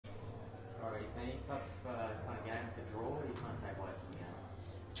tough kind of game with the draw? What do you kind of take away from the game?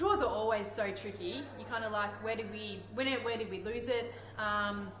 Draws are always so tricky. You kind of like, where did we win it? Where did we lose it?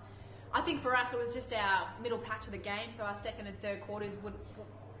 I think for us it was just our middle patch of the game. So our second and third quarters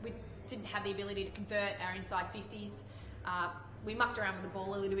we didn't have the ability to convert our inside 50s. We mucked around with the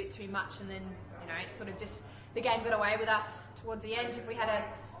ball a little bit too much, and then it sort of just the game got away with us towards the end. If we had a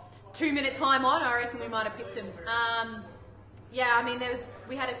 2-minute time on, I reckon we might have picked them. Yeah, I mean,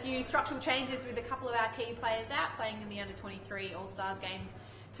 we had a few structural changes with a couple of our key players out playing in the under-23 All-Stars game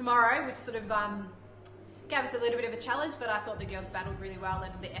tomorrow, which sort of gave us a little bit of a challenge, but I thought the girls battled really well,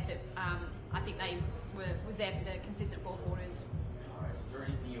 and the effort, I think they was there for the consistent 4 quarters. Alright, was there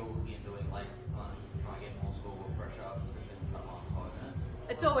anything you were looking at doing late to kind of try and get more scoreboard pressure, especially in the last 5 minutes?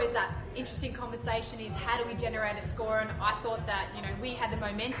 It's always that interesting conversation is how do we generate a score, and I thought that we had the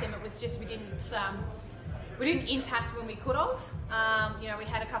momentum. It was just we didn't impact when we could have. We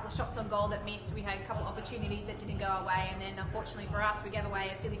had a couple of shots on goal that missed. We had a couple of opportunities that didn't go our way, and then unfortunately for us, we gave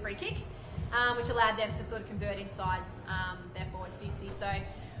away a silly free kick, which allowed them to sort of convert inside their forward 50. So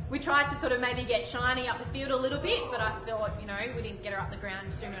we tried to sort of maybe get Shiny up the field a little bit, but I thought we didn't get her up the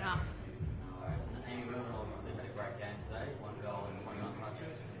ground soon enough. Alright, so Amy Wilman obviously had a great game today. 1 goal and 21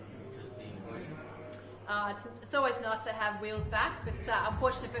 touches. Just being inclusion. It's always nice to have Wheels back, but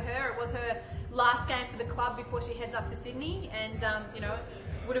unfortunately for her, it was her last game for the club before she heads up to Sydney, and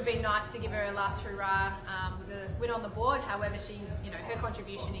it would have been nice to give her a last hurrah with a win on the board. However, she, her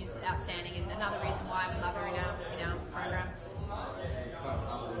contribution is outstanding, and another reason why we love her in our program.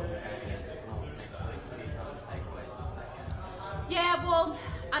 Yeah, well,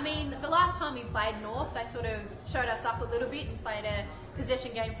 I mean, the last time we played North, they sort of showed us up a little bit and played a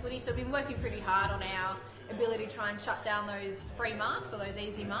possession game footy, so we've been working pretty hard on our ability to try and shut down those free marks or those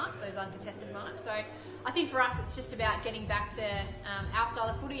easy marks, those uncontested marks. So I think for us it's just about getting back to our style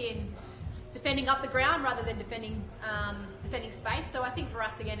of footy and defending up the ground rather than defending space. So I think for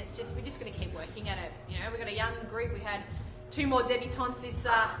us again, we're just going to keep working at it. We've got a young group. We had 2 more debutantes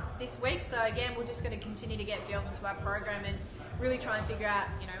this week, so again we're just going to continue to get girls into our program and really try and figure out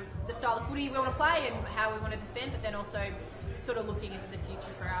the style of footy we want to play and how we want to defend, but then also sort of looking into the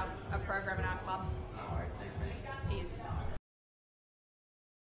future for our program and our club. No worries, thanks, mate. Cheers.